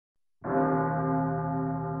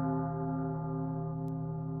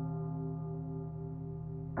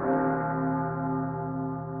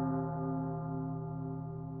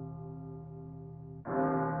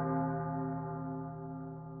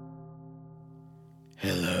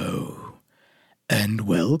Hello, and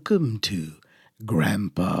welcome to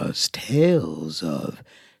Grandpa's Tales of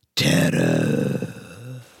Terror.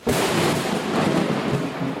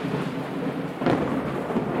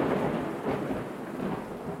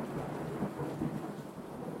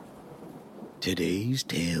 Today's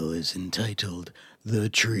tale is entitled The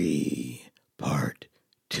Tree, Part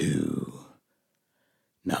 2.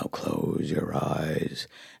 Now close your eyes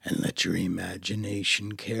and let your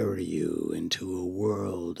imagination carry you into a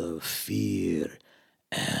world of fear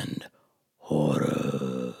and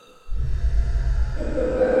horror.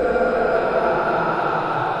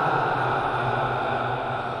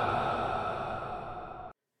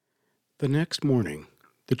 The next morning,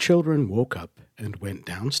 the children woke up and went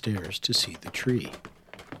downstairs to see the tree.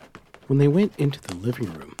 When they went into the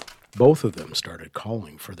living room, both of them started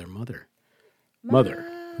calling for their mother.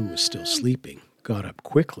 Mother, who was still sleeping, got up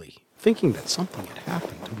quickly, thinking that something had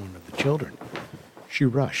happened to one of the children. She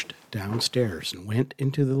rushed downstairs and went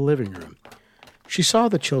into the living room. She saw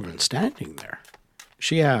the children standing there.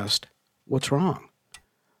 She asked, "What's wrong?"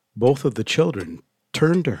 Both of the children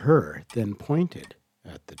turned to her, then pointed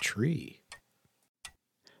at the tree.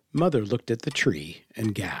 Mother looked at the tree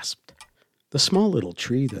and gasped. The small little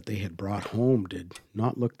tree that they had brought home did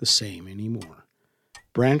not look the same anymore.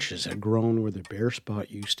 Branches had grown where the bare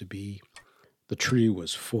spot used to be. The tree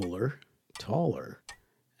was fuller, taller,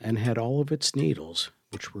 and had all of its needles,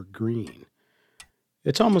 which were green.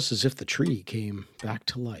 It's almost as if the tree came back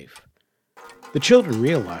to life. The children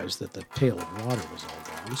realized that the pail of water was all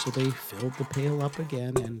gone, so they filled the pail up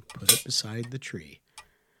again and put it beside the tree.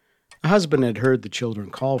 The husband had heard the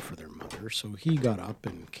children call for their mother, so he got up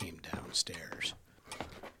and came downstairs.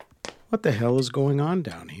 "What the hell is going on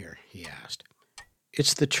down here?" he asked.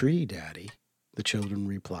 "It's the tree, Daddy," the children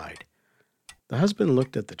replied. The husband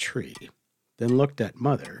looked at the tree, then looked at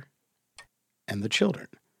Mother and the children.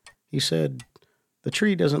 He said, "The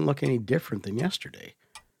tree doesn't look any different than yesterday.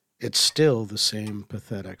 It's still the same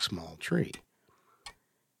pathetic small tree."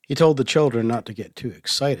 He told the children not to get too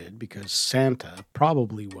excited because Santa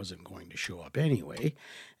probably wasn't going to show up anyway,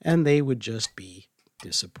 and they would just be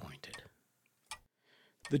disappointed.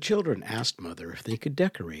 The children asked Mother if they could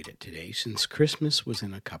decorate it today since Christmas was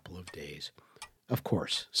in a couple of days. "Of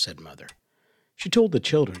course," said Mother. She told the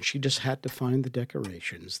children she just had to find the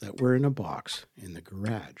decorations that were in a box in the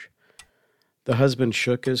garage. The husband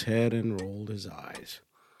shook his head and rolled his eyes.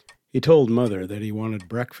 He told Mother that he wanted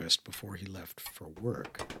breakfast before he left for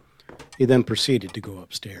work. He then proceeded to go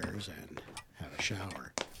upstairs and have a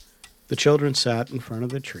shower. The children sat in front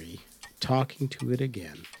of the tree, talking to it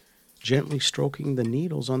again, gently stroking the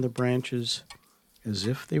needles on the branches as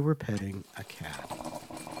if they were petting a cat.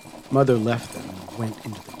 Mother left them and went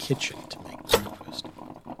into the kitchen to make breakfast.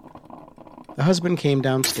 The husband came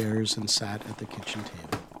downstairs and sat at the kitchen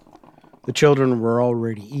table. The children were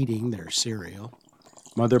already eating their cereal.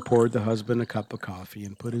 Mother poured the husband a cup of coffee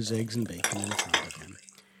and put his eggs and bacon in front of him.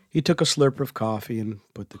 He took a slurp of coffee and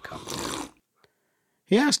put the cup down.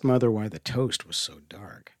 He asked Mother why the toast was so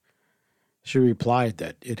dark. She replied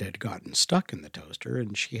that it had gotten stuck in the toaster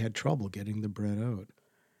and she had trouble getting the bread out.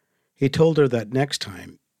 He told her that next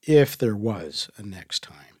time, if there was a next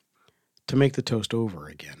time, to make the toast over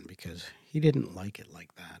again because he didn't like it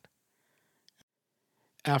like that.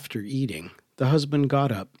 After eating, the husband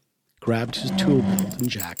got up, grabbed his tool belt and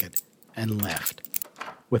jacket, and left,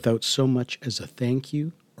 without so much as a thank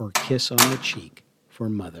you or kiss on the cheek for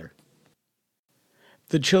Mother.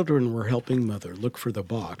 The children were helping Mother look for the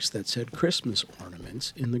box that said Christmas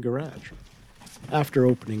ornaments in the garage. After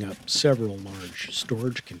opening up several large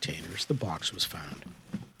storage containers, the box was found.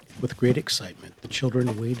 With great excitement, the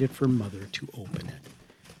children waited for Mother to open it.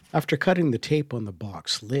 After cutting the tape on the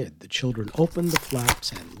box lid, the children opened the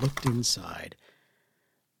flaps and looked inside.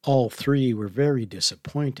 All three were very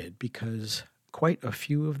disappointed because quite a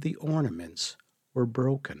few of the ornaments were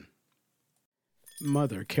broken.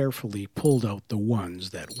 Mother carefully pulled out the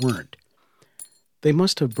ones that weren't. "They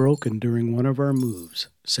must have broken during one of our moves,"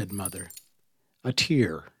 said Mother. A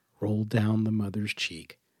tear rolled down the mother's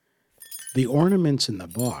cheek. The ornaments in the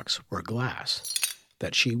box were glass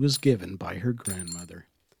that she was given by her grandmother.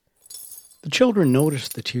 The children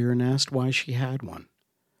noticed the tear and asked why she had one.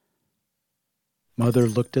 Mother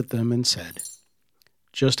looked at them and said,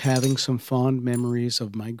 "Just having some fond memories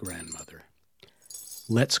of my grandmother.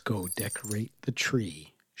 Let's go decorate the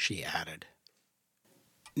tree," she added.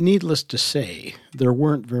 Needless to say, there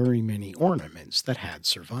weren't very many ornaments that had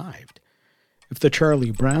survived. If the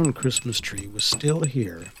Charlie Brown Christmas tree was still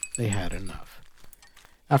here, they had enough.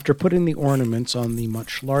 After putting the ornaments on the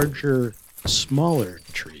much larger, smaller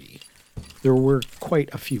tree, there were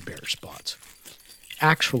quite a few bare spots.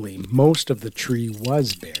 Actually, most of the tree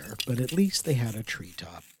was bare, but at least they had a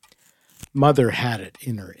treetop. Mother had it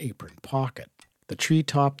in her apron pocket, the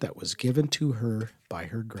treetop that was given to her by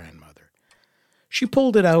her grandmother. She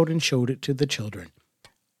pulled it out and showed it to the children.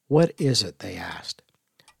 "What is it?" they asked.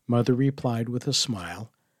 Mother replied with a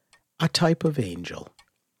smile, "A type of angel."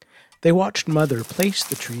 They watched Mother place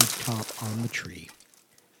the treetop on the tree.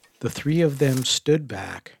 The three of them stood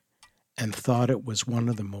back and thought it was one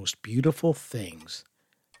of the most beautiful things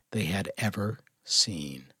they had ever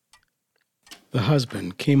seen. The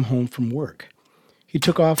husband came home from work. He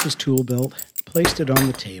took off his tool belt, placed it on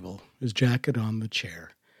the table, his jacket on the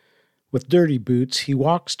chair. With dirty boots, he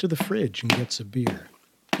walks to the fridge and gets a beer.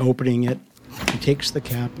 Opening it, he takes the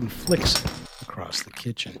cap and flicks it across the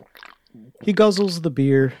kitchen. He guzzles the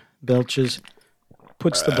beer, belches,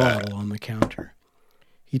 puts the bottle on the counter.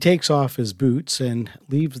 He takes off his boots and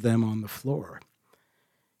leaves them on the floor.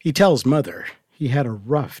 He tells Mother he had a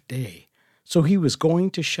rough day, so he was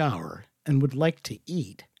going to shower and would like to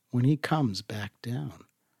eat when he comes back down.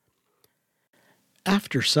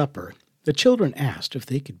 After supper, the children asked if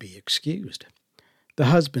they could be excused. The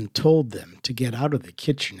husband told them to get out of the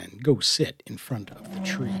kitchen and go sit in front of the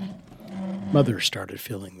tree. Mother started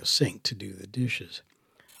filling the sink to do the dishes.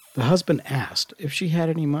 The husband asked if she had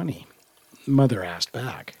any money. Mother asked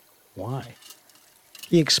back, why?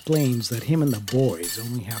 He explains that him and the boys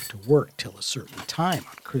only have to work till a certain time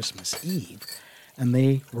on Christmas Eve, and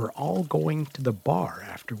they were all going to the bar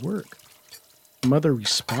after work. Mother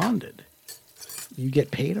responded, "You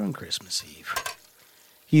get paid on Christmas Eve."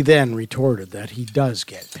 He then retorted that he does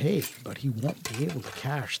get paid, but he won't be able to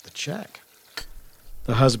cash the check.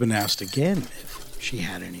 The husband asked again if she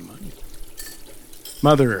had any money.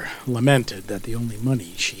 Mother lamented that the only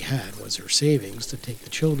money she had was her savings to take the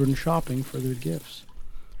children shopping for their gifts.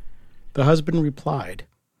 The husband replied,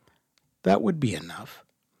 "That would be enough."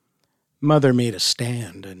 Mother made a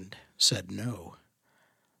stand and said no.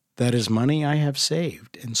 "That is money I have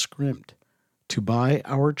saved and scrimped to buy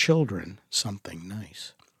our children something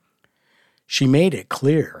nice." She made it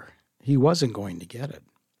clear he wasn't going to get it.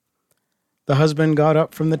 The husband got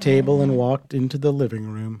up from the table and walked into the living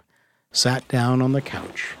room, sat down on the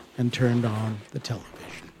couch, and turned on the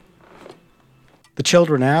television. The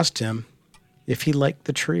children asked him if he liked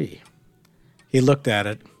the tree. He looked at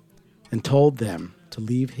it and told them to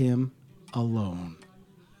leave him alone.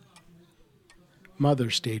 Mother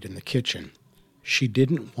stayed in the kitchen. She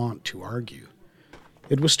didn't want to argue.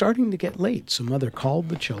 It was starting to get late, so Mother called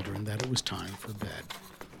the children that it was time for bed.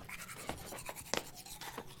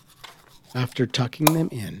 After tucking them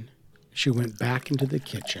in, she went back into the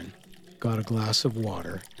kitchen, got a glass of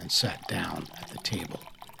water, and sat down at the table.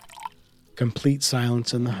 Complete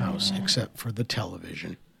silence in the house except for the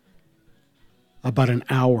television. About an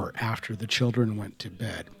hour after the children went to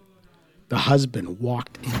bed, the husband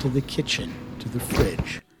walked into the kitchen to the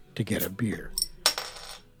fridge to get a beer.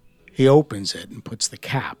 He opens it and puts the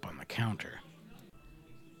cap on the counter.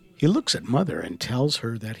 He looks at Mother and tells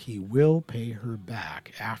her that he will pay her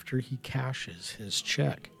back after he cashes his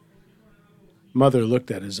check. Mother looked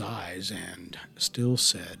at his eyes and still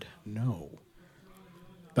said no.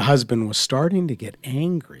 The husband was starting to get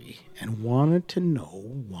angry and wanted to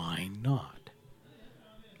know why not.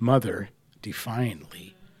 Mother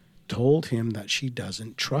defiantly told him that she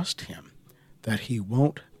doesn't trust him, that he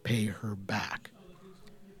won't pay her back.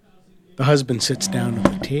 The husband sits down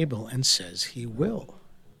at the table and says he will.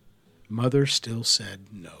 Mother still said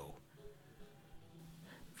no.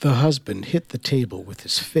 The husband hit the table with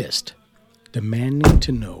his fist, demanding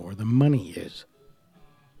to know where the money is.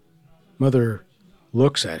 Mother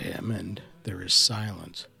looks at him and there is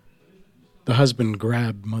silence. The husband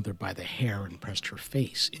grabbed Mother by the hair and pressed her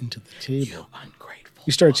face into the table.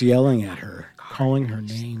 He starts yelling at her, calling her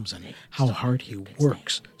names and how hard he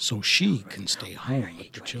works so she can stay home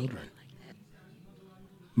with the children.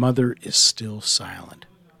 Mother is still silent.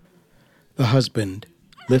 The husband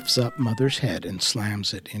lifts up Mother's head and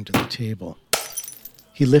slams it into the table.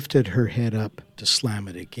 He lifted her head up to slam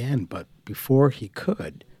it again, but before he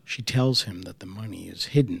could, she tells him that the money is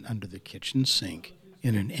hidden under the kitchen sink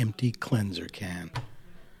in an empty cleanser can.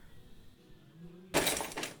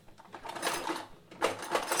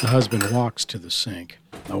 The husband walks to the sink,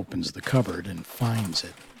 opens the cupboard, and finds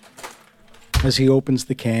it. As he opens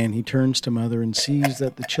the can, he turns to Mother and sees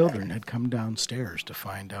that the children had come downstairs to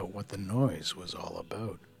find out what the noise was all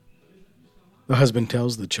about. The husband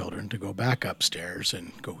tells the children to go back upstairs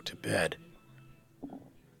and go to bed.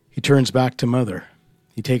 He turns back to Mother.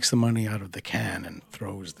 He takes the money out of the can and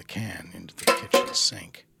throws the can into the kitchen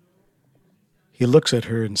sink. He looks at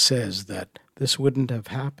her and says that this wouldn't have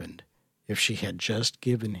happened if she had just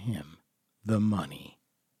given him the money.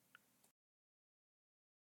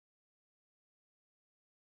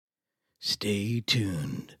 Stay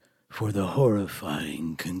tuned for the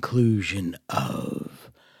horrifying conclusion of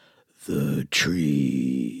The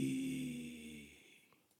Tree.